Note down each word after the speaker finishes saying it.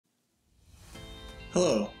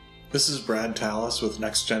Hello, this is Brad Tallis with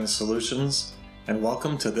Next Gen Solutions, and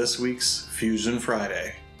welcome to this week's Fusion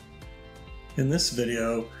Friday. In this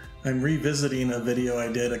video, I'm revisiting a video I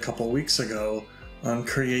did a couple weeks ago on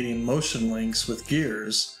creating motion links with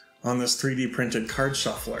gears on this 3D printed card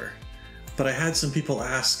shuffler. But I had some people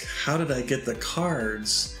ask, how did I get the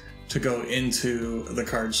cards to go into the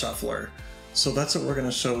card shuffler? So that's what we're going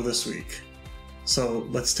to show this week. So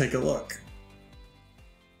let's take a look.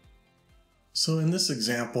 So in this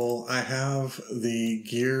example, I have the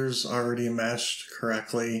gears already meshed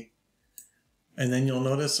correctly. And then you'll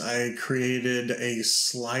notice I created a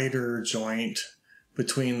slider joint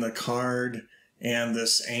between the card and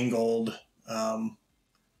this angled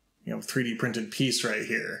 3D printed piece right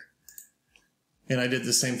here. And I did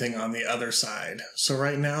the same thing on the other side. So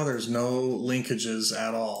right now there's no linkages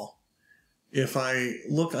at all. If I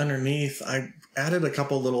look underneath, I added a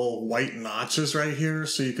couple little white notches right here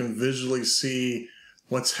so you can visually see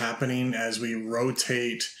what's happening as we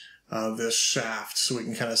rotate this shaft, so we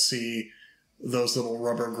can kind of see those little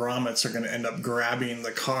rubber grommets are going to end up grabbing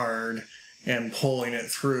the card and pulling it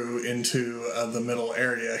through into the middle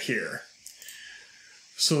area here.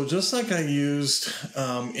 So just like I used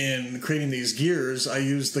in creating these gears, I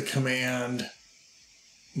used the command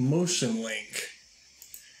motion link.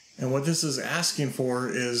 And what this is asking for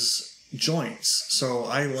is joints. So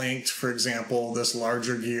I linked, for example, this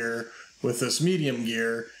larger gear with this medium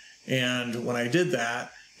gear. And when I did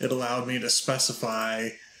that, it allowed me to specify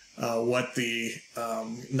what the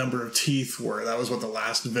number of teeth were. That was what the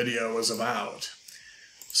last video was about.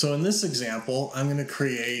 So in this example, I'm going to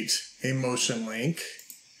create a motion link,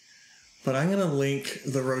 but I'm going to link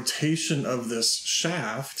the rotation of this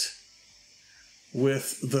shaft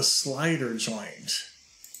with the slider joint.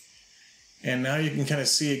 And now you can kind of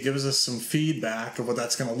see it gives us some feedback of what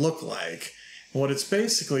that's going to look like. And what it's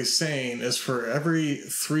basically saying is for every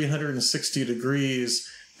 360 degrees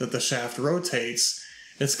that the shaft rotates,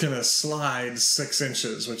 it's going to slide 6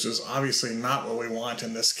 inches, which is obviously not what we want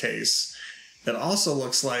in this case. It also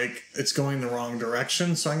looks like it's going the wrong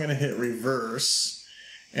direction, so I'm going to hit reverse.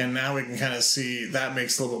 And now we can kind of see that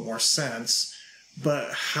makes a little bit more sense.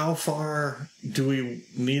 But how far do we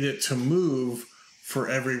need it to move for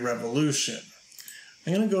every revolution?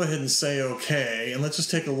 I'm going to go ahead and say OK, and let's just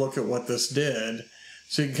take a look at what this did.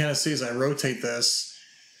 So you can kind of see as I rotate this,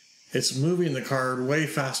 it's moving the card way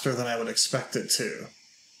faster than I would expect it to.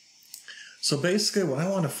 So basically what I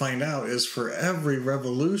want to find out is for every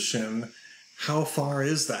revolution, how far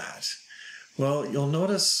is that? Well, you'll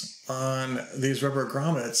notice on these rubber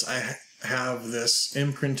grommets, I have this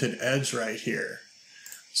imprinted edge right here.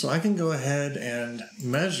 So I can go ahead and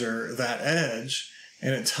measure that edge,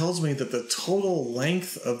 and it tells me that the total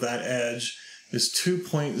length of that edge is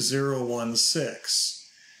 2.016.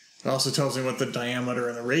 It also tells me what the diameter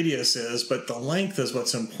and the radius is, but the length is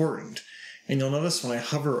what's important. And you'll notice when I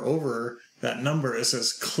hover over that number, it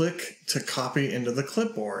says click to copy into the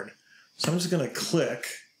clipboard. So I'm just going to click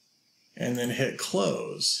and then hit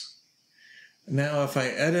close. Now if I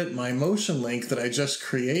edit my motion link that I just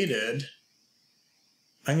created,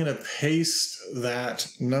 I'm going to paste that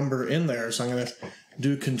number in there. So I'm going to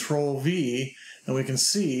do Control V, and we can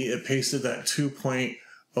see it pasted that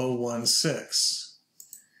 2.016.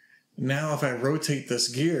 Now if I rotate this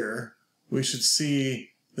gear, we should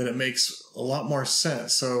see that it makes a lot more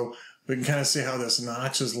sense. So we can kind of see how this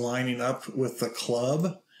notch is lining up with the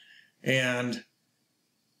club, and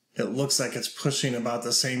it looks like it's pushing about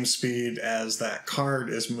the same speed as that card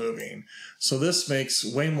is moving. So this makes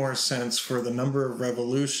way more sense for the number of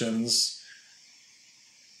revolutions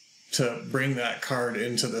to bring that card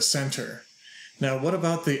into the center. Now, what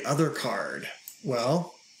about the other card?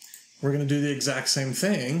 Well, we're going to do the exact same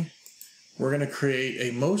thing. We're going to create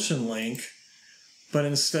a motion link, but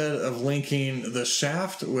instead of linking the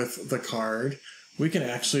shaft with the card, we can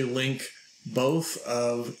actually link both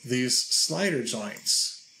of these slider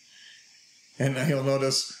joints. And now you'll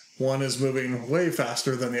notice one is moving way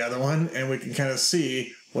faster than the other one, and we can kind of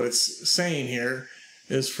see what it's saying here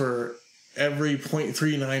is for every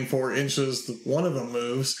 0.394 inches one of them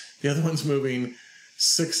moves, the other one's moving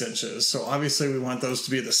 6 inches. So obviously we want those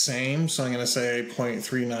to be the same, so I'm going to say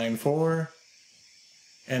 0.394.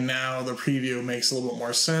 And now the preview makes a little bit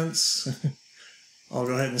more sense. I'll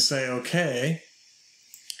go ahead and say OK.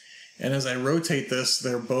 And as I rotate this,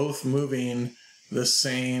 they're both moving the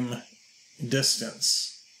same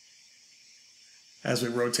distance as we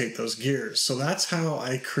rotate those gears. So that's how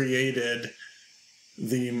I created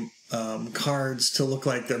the cards to look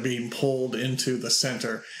like they're being pulled into the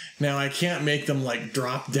center. Now I can't make them like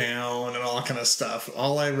drop down and all kind of stuff.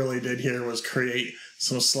 All I really did here was create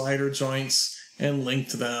some slider joints and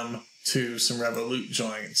linked them to some revolute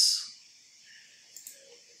joints.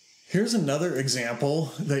 Here's another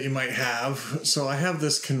example that you might have. So I have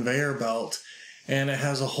this conveyor belt, and it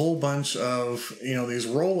has a whole bunch of, these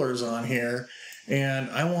rollers on here, and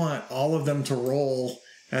I want all of them to roll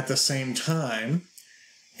at the same time.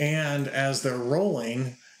 And as they're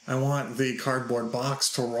rolling, I want the cardboard box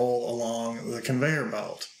to roll along the conveyor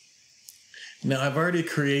belt. Now I've already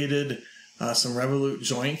created some revolute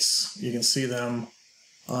joints. You can see them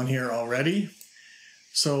on here already.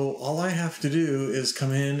 So all I have to do is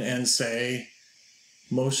come in and say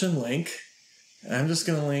motion link. I'm just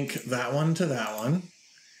going to link that one to that one.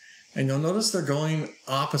 And you'll notice they're going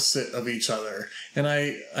opposite of each other. And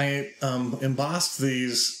I embossed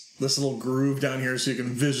this little groove down here so you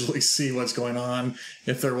can visually see what's going on.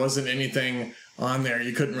 If there wasn't anything on there,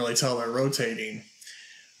 you couldn't really tell they're rotating.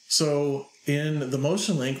 So in the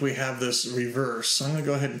motion link, we have this reverse. So I'm going to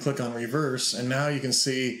go ahead and click on reverse, and now you can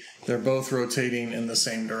see they're both rotating in the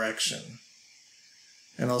same direction.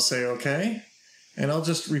 And I'll say OK, and I'll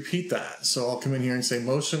just repeat that. So I'll come in here and say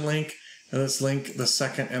motion link, and let's link the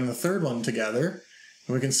second and the third one together.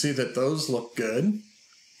 And we can see that those look good.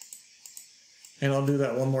 And I'll do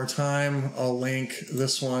that one more time. I'll link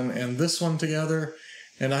this one and this one together.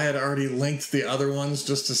 And I had already linked the other ones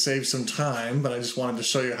just to save some time, but I just wanted to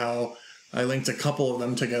show you how I linked a couple of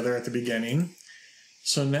them together at the beginning.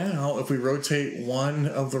 So now if we rotate one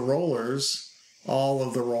of the rollers, all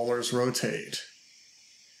of the rollers rotate.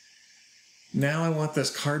 Now I want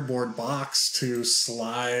this cardboard box to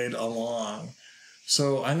slide along.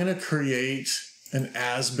 So I'm going to create an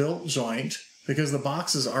as-built joint because the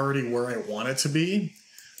box is already where I want it to be.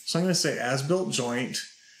 So I'm going to say as-built joint.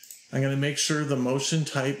 I'm going to make sure the motion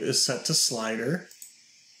type is set to slider.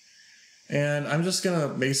 And I'm just going to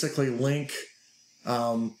basically link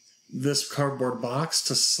this cardboard box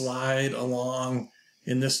to slide along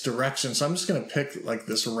in this direction. So I'm just going to pick like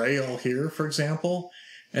this rail here, for example,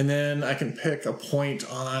 and then I can pick a point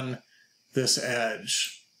on this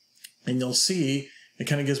edge. And you'll see it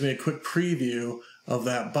kind of gives me a quick preview of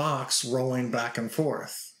that box rolling back and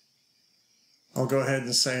forth. I'll go ahead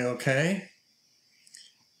and say OK.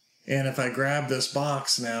 And if I grab this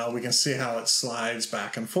box now, we can see how it slides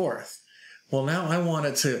back and forth. Well, now I want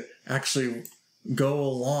it to actually go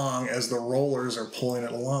along as the rollers are pulling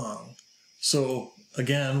it along. So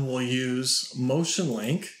again, we'll use motion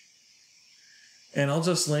link. And I'll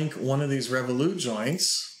just link one of these revolute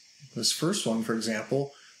joints, this first one, for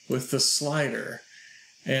example, with the slider.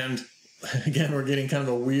 And again, we're getting kind of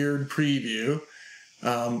a weird preview.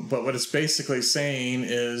 But what it's basically saying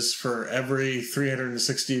is for every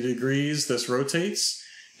 360 degrees this rotates,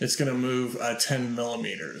 it's going to move 10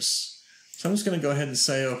 millimeters. So I'm just going to go ahead and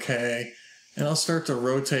say OK, and I'll start to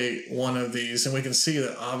rotate one of these, and we can see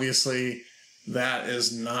that obviously that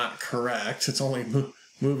is not correct. It's only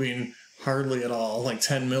moving hardly at all, like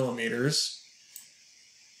 10 millimeters.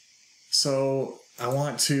 So I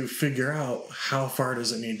want to figure out how far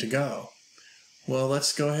does it need to go. Well,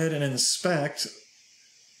 let's go ahead and inspect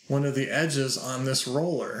one of the edges on this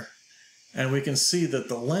roller, and we can see that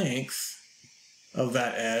the length of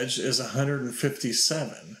that edge is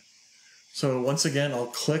 157. So once again, I'll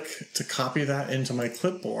click to copy that into my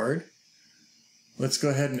clipboard. Let's go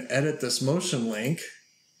ahead and edit this motion link.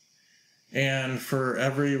 And for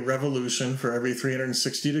every revolution, for every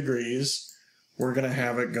 360 degrees, we're going to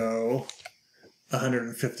have it go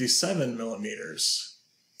 157 millimeters.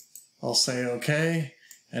 I'll say OK.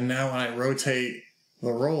 And now when I rotate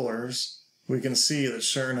the rollers, we can see that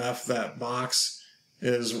sure enough, that box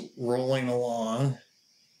is rolling along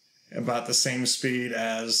about the same speed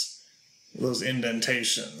as those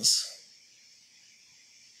indentations.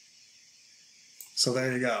 So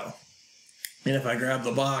there you go. And if I grab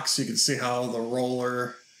the box, you can see how the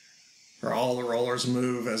roller, or all the rollers,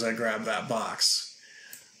 move as I grab that box.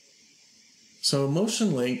 So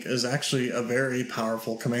motion link is actually a very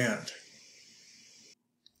powerful command.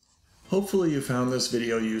 Hopefully you found this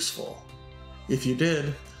video useful. If you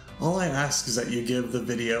did, all I ask is that you give the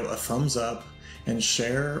video a thumbs up and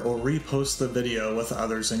share or repost the video with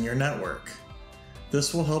others in your network.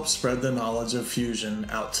 This will help spread the knowledge of Fusion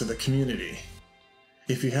out to the community.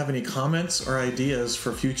 If you have any comments or ideas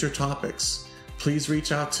for future topics, please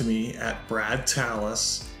reach out to me at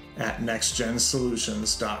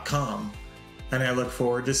bradtallis@nextgensolutions.com, and I look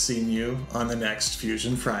forward to seeing you on the next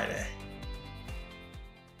Fusion Friday.